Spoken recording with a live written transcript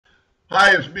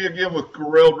Hi, it's me again with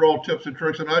Corel Draw Tips and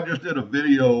Tricks, and I just did a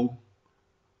video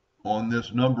on this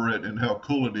Numberit and how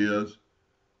cool it is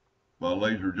by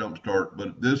Laser Jumpstart,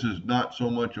 but this is not so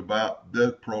much about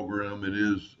this program, it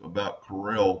is about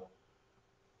Corel.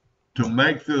 To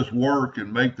make this work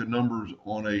and make the numbers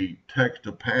on a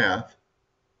text-to-path,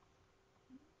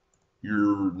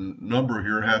 your number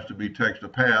here has to be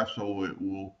text-to-path so it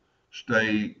will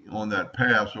stay on that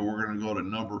path. So we're going to go to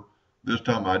number. This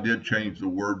time I did change the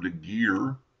word to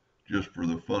gear just for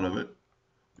the fun of it.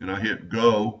 And I hit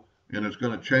go, and it's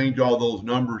going to change all those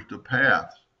numbers to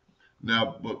paths.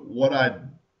 Now, but what I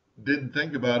didn't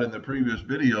think about in the previous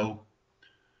video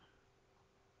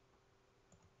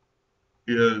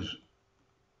is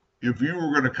if you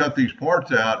were going to cut these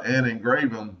parts out and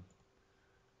engrave them,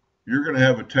 you're going to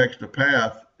have a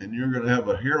text-to-path, and you're going to have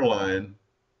a hairline,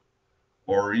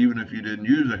 or even if you didn't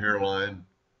use a hairline,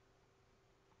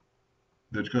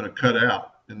 that's going to cut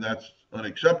out, and that's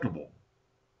unacceptable.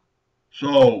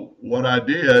 So what I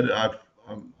did, I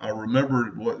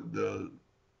remembered what the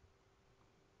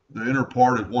inner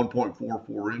part is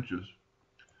 1.44 inches.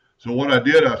 So what I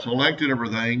did, I selected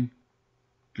everything,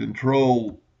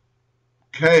 Control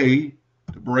K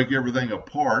to break everything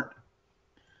apart.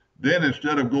 Then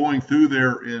instead of going through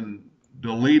there and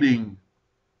deleting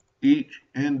each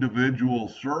individual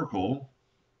circle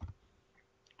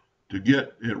to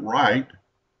get it right,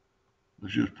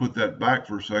 let's just put that back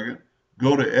for a second.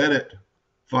 Go to Edit,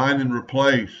 Find and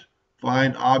Replace,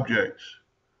 Find Objects,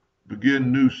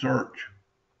 Begin New Search.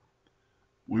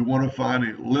 We want to find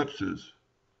ellipses.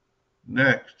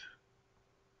 Next.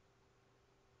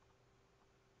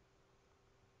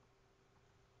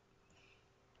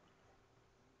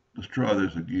 Let's try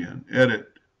this again. Edit,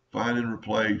 Find and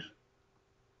Replace,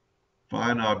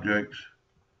 Find Objects.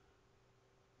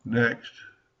 Next.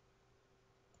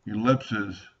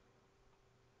 Ellipses.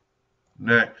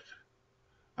 Next.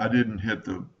 I didn't hit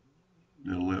the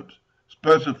ellipse.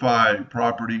 Specify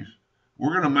properties.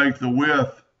 We're going to make the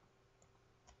width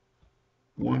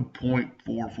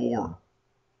 1.44.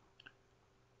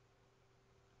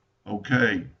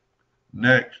 Okay.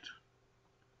 Next.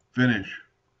 Finish.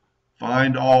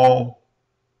 Find all.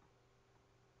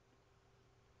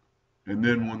 And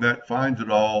then when that finds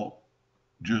it all,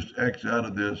 just X out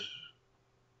of this.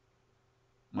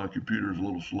 My computer's a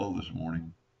little slow this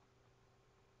morning.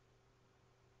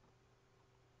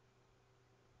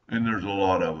 And there's a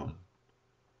lot of them.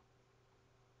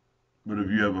 But if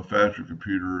you have a faster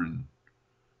computer and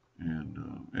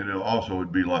it also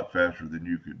would be a lot faster than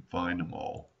you could find them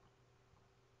all.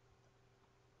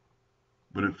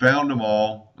 But it found them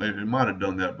all. It might have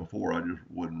done that before. I just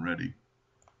wasn't ready.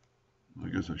 I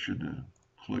guess I should have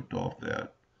clicked off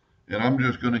that. And I'm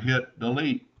just going to hit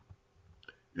delete.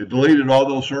 It deleted all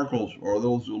those circles or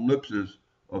those ellipses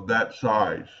of that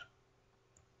size.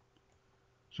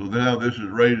 So now this is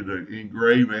ready to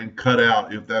engrave and cut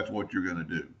out if that's what you're going to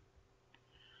do.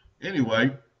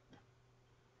 Anyway,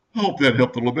 I hope that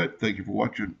helped a little bit. Thank you for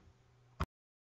watching.